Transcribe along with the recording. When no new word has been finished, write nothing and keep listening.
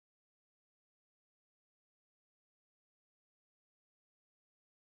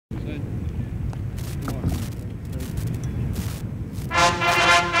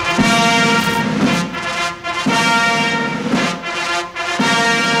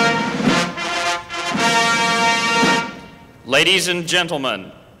Ladies and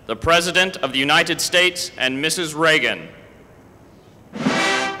gentlemen, the President of the United States and Mrs. Reagan.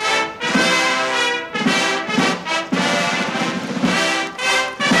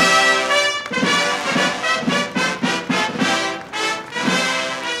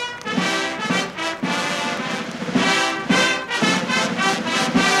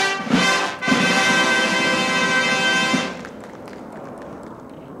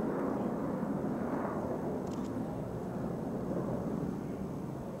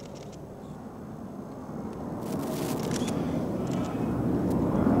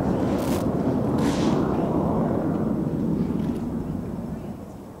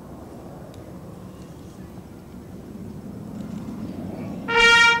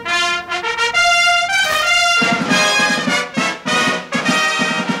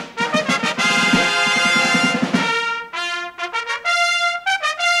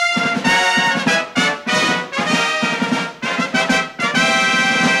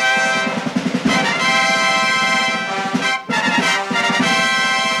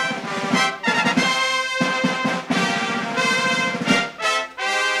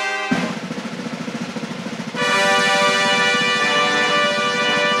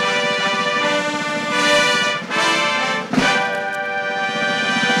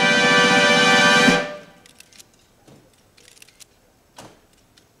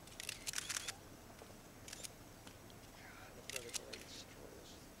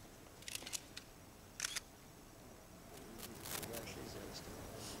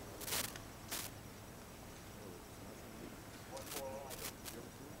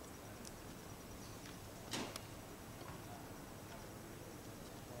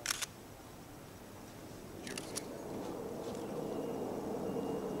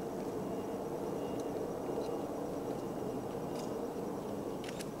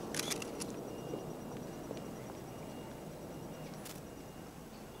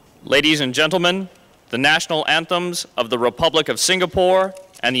 Ladies and gentlemen, the national anthems of the Republic of Singapore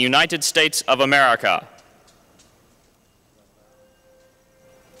and the United States of America.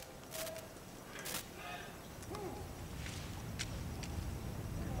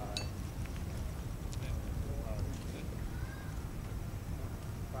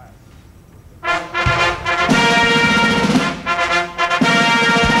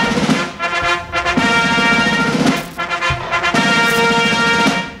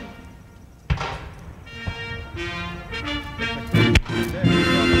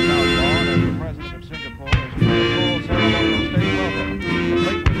 From the South Lawn as the President of Singapore.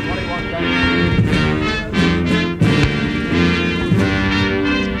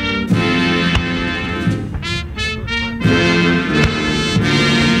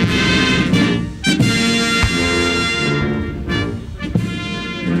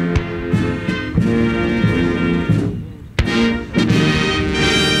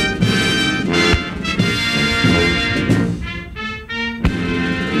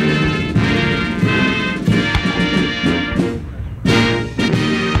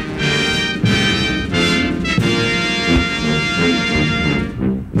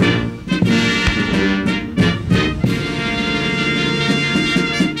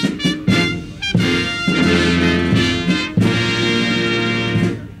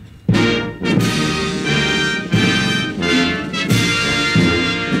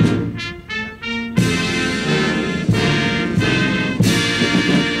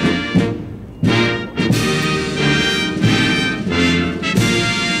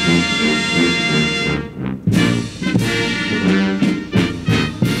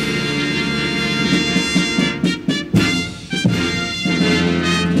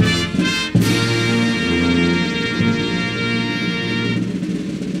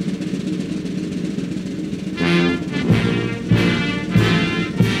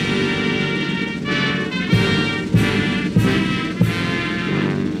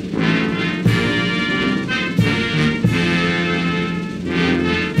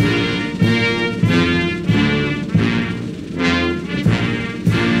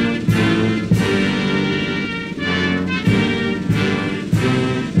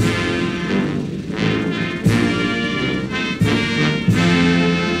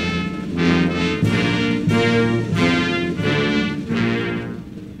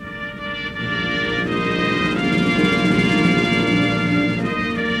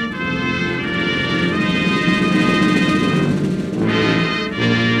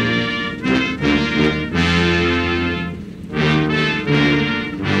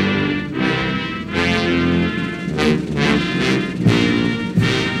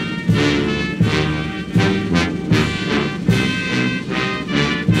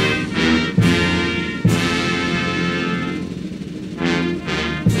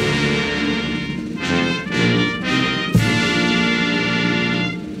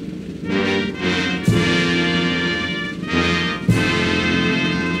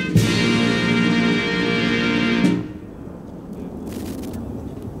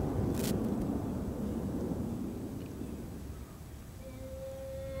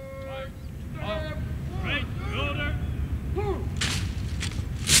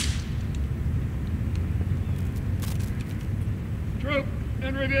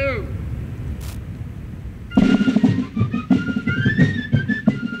 review.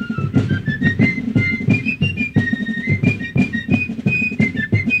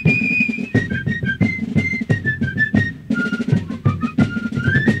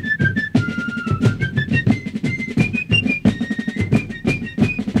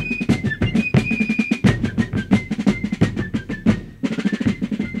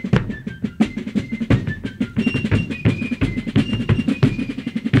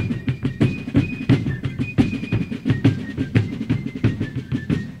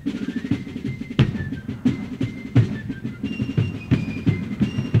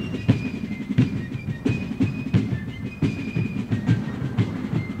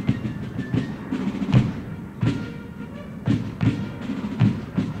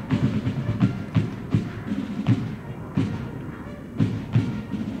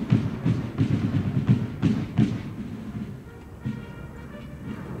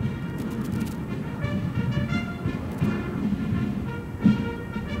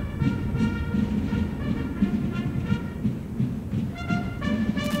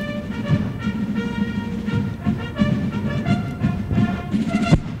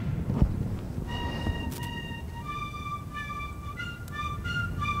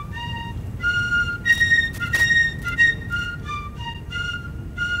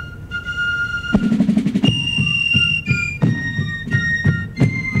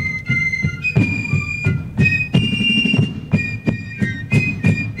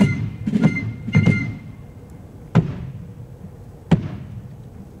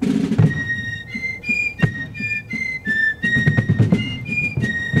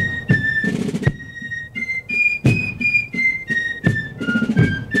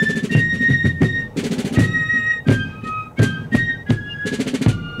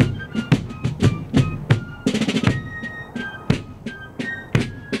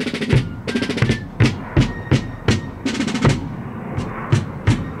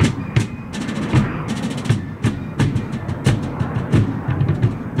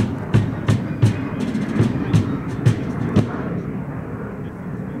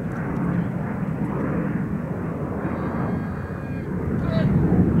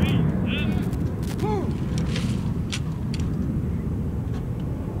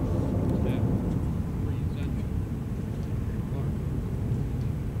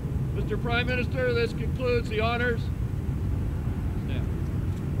 Mr. Prime Minister, this concludes the honors. Stand.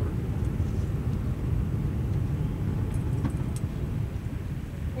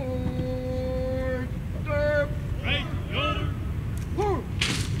 Order. Right, shoulder. Order.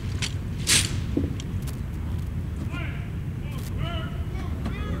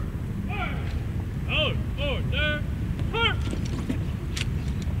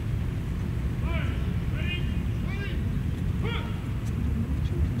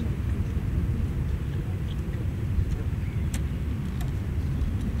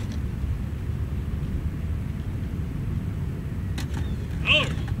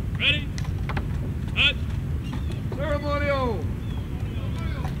 Ready? Hut. Ceremonial.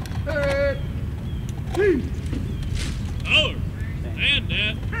 Head. Heat. Over. Stand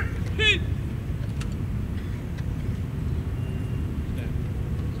that. Heat. Stand.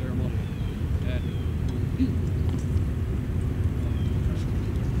 Ceremonial. Head. Heat.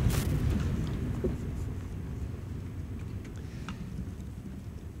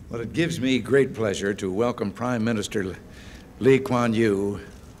 Well, it gives me great pleasure to welcome Prime Minister Lee Kuan Yew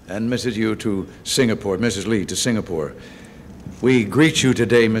and Mrs. Yew to Singapore, Mrs. Lee to Singapore. We greet you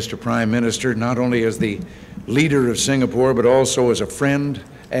today, Mr. Prime Minister, not only as the leader of Singapore, but also as a friend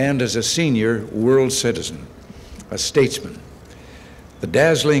and as a senior world citizen, a statesman. The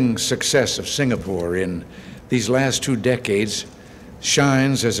dazzling success of Singapore in these last 2 decades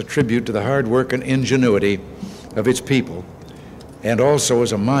shines as a tribute to the hard work and ingenuity of its people, and also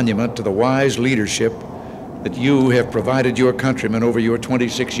as a monument to the wise leadership that you have provided your countrymen over your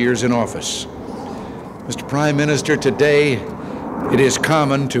 26 years in office. Mr. Prime Minister, today it is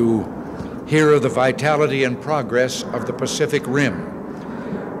common to hear of the vitality and progress of the Pacific Rim.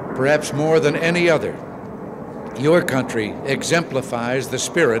 Perhaps more than any other, your country exemplifies the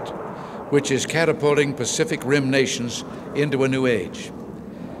spirit which is catapulting Pacific Rim nations into a new age.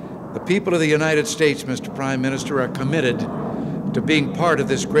 The people of the United States, Mr. Prime Minister, are committed to being part of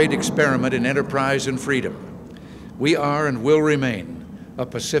this great experiment in enterprise and freedom. We are and will remain a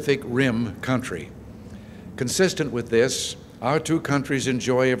Pacific Rim country. Consistent with this, our 2 countries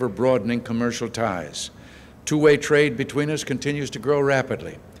enjoy ever-broadening commercial ties. Two-way trade between us continues to grow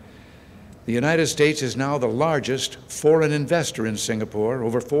rapidly. The United States is now the largest foreign investor in Singapore.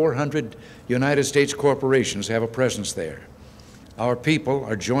 Over 400 United States corporations have a presence there. Our people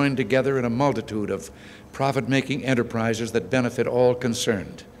are joined together in a multitude of profit-making enterprises that benefit all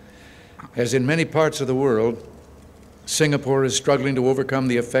concerned. As in many parts of the world, Singapore is struggling to overcome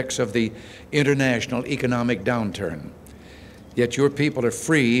the effects of the international economic downturn. Yet your people are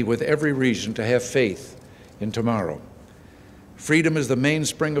free with every reason to have faith in tomorrow. Freedom is the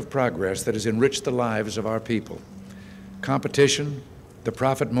mainspring of progress that has enriched the lives of our people. Competition, the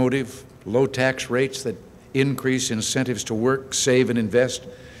profit motive, low tax rates that increase incentives to work, save, and invest,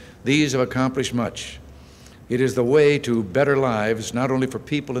 these have accomplished much. It is the way to better lives, not only for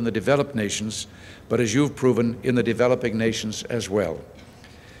people in the developed nations, but as you've proven, in the developing nations as well.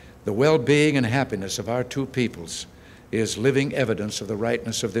 The well-being and happiness of our two peoples is living evidence of the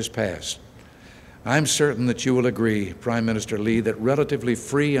rightness of this past. I'm certain that you will agree, Prime Minister Lee, that relatively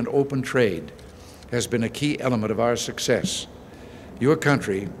free and open trade has been a key element of our success. Your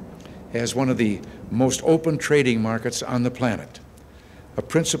country has one of the most open trading markets on the planet. A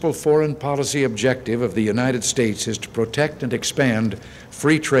principal foreign policy objective of the United States is to protect and expand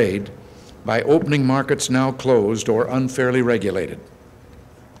free trade by opening markets now closed or unfairly regulated.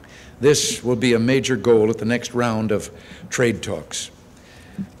 This will be a major goal at the next round of trade talks.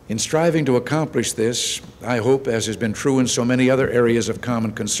 In striving to accomplish this, I hope, as has been true in so many other areas of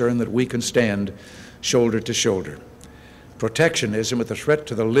common concern, that we can stand shoulder to shoulder. Protectionism is a threat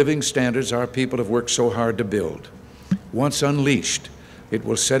to the living standards our people have worked so hard to build. Once unleashed, it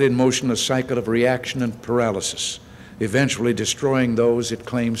will set in motion a cycle of reaction and paralysis, eventually destroying those it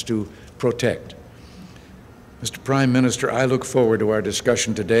claims to protect. Mr. Prime Minister, I look forward to our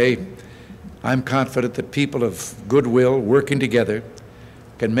discussion today. I'm confident that people of goodwill working together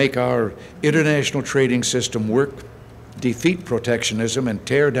can make our international trading system work, defeat protectionism, and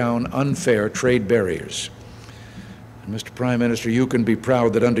tear down unfair trade barriers. And Mr. Prime Minister, you can be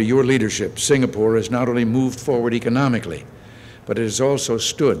proud that under your leadership, Singapore has not only moved forward economically, but it has also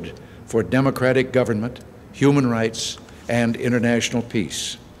stood for democratic government, human rights, and international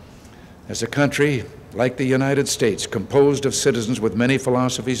peace. As a country, like the United States, composed of citizens with many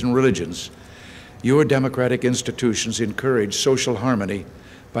philosophies and religions, your democratic institutions encourage social harmony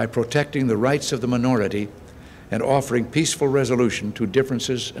by protecting the rights of the minority and offering peaceful resolution to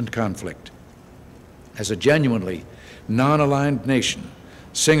differences and conflict. As a genuinely non-aligned nation,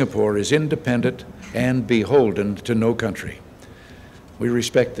 Singapore is independent and beholden to no country. We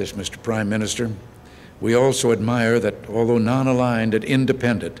respect this, Mr. Prime Minister. We also admire that, although non-aligned and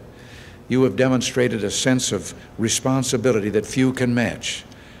independent, you have demonstrated a sense of responsibility that few can match,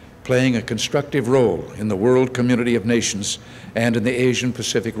 playing a constructive role in the world community of nations and in the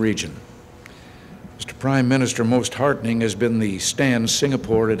Asian-Pacific region. Mr. Prime Minister, most heartening has been the stand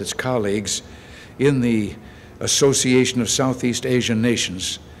Singapore and its colleagues in the Association of Southeast Asian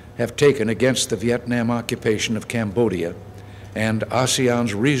Nations have taken against the Vietnam occupation of Cambodia and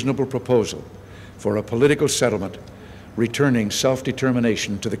ASEAN's reasonable proposal for a political settlement returning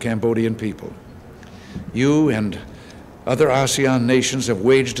self-determination to the Cambodian people. You and other ASEAN nations have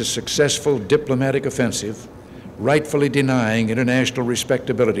waged a successful diplomatic offensive, rightfully denying international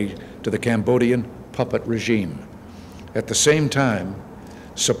respectability to the Cambodian puppet regime. At the same time,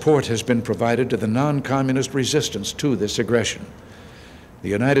 support has been provided to the non-communist resistance to this aggression. The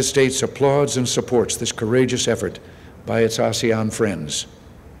United States applauds and supports this courageous effort by its ASEAN friends.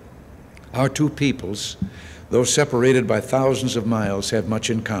 Our two peoples, though separated by thousands of miles, have much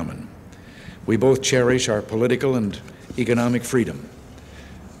in common. We both cherish our political and economic freedom.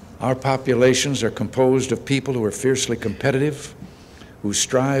 Our populations are composed of people who are fiercely competitive, who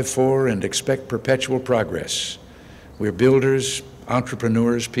strive for and expect perpetual progress. We're builders,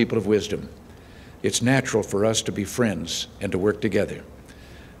 entrepreneurs, people of wisdom. It's natural for us to be friends and to work together.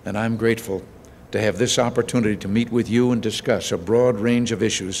 And I'm grateful to have this opportunity to meet with you and discuss a broad range of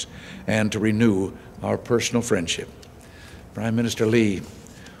issues and to renew our personal friendship. Prime Minister Lee,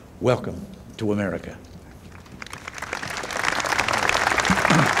 welcome to America.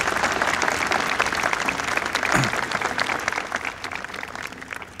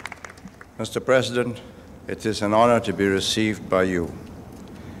 Mr. President, it is an honor to be received by you.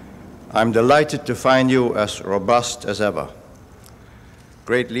 I'm delighted to find you as robust as ever.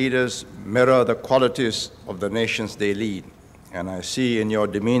 Great leaders mirror the qualities of the nations they lead, and I see in your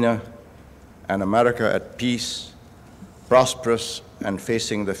demeanor an America at peace, prosperous, and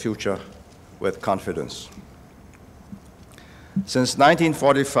facing the future with confidence. Since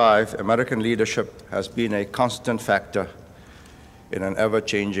 1945, American leadership has been a constant factor in an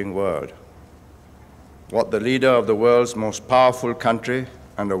ever-changing world. What the leader of the world's most powerful country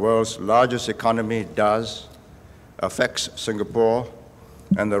and the world's largest economy does affects Singapore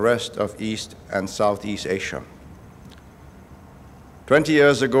and the rest of East and Southeast Asia. 20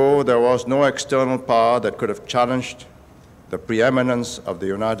 years ago, there was no external power that could have challenged the preeminence of the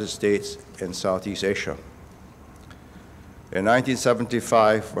United States in Southeast Asia. In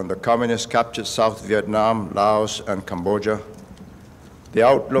 1975, when the communists captured South Vietnam, Laos, and Cambodia, the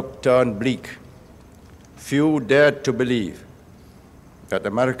outlook turned bleak. Few dared to believe that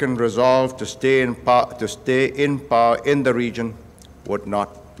American resolve to stay in power in the region would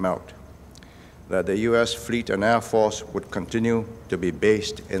not melt, that the U.S. fleet and air force would continue to be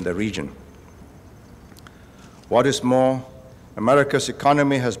based in the region. What is more, America's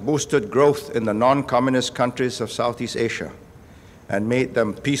economy has boosted growth in the non-communist countries of Southeast Asia and made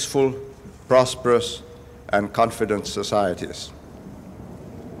them peaceful, prosperous, and confident societies.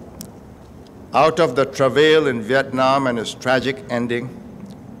 Out of the travail in Vietnam and its tragic ending,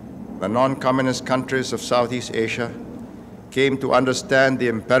 the non-communist countries of Southeast Asia came to understand the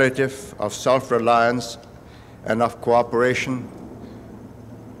imperative of self-reliance and of cooperation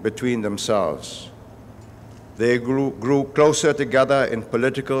between themselves. They grew closer together in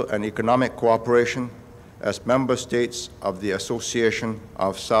political and economic cooperation as member states of the Association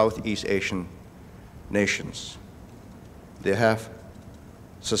of Southeast Asian Nations. They have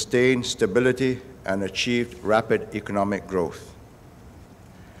sustained stability and achieved rapid economic growth.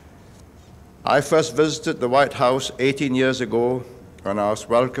 I first visited the White House 18 years ago when I was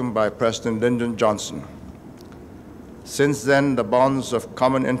welcomed by President Lyndon Johnson. Since then, the bonds of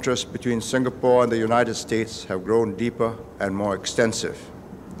common interest between Singapore and the United States have grown deeper and more extensive.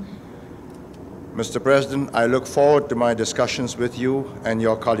 Mr. President, I look forward to my discussions with you and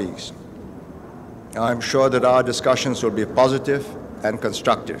your colleagues. I'm sure that our discussions will be positive and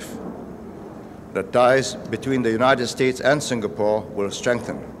constructive. The ties between the United States and Singapore will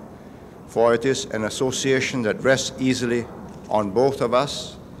strengthen, for it is an association that rests easily on both of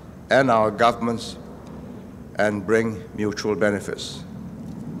us and our governments and bring mutual benefits.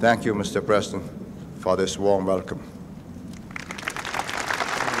 Thank you, Mr. President, for this warm welcome.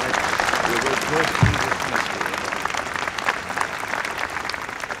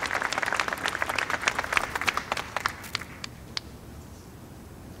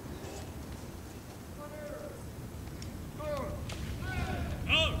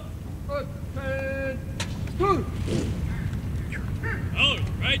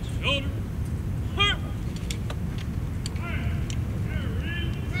 Right shoulder.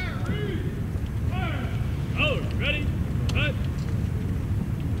 Ready?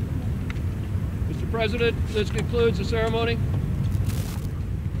 Mr. President, this concludes the ceremony.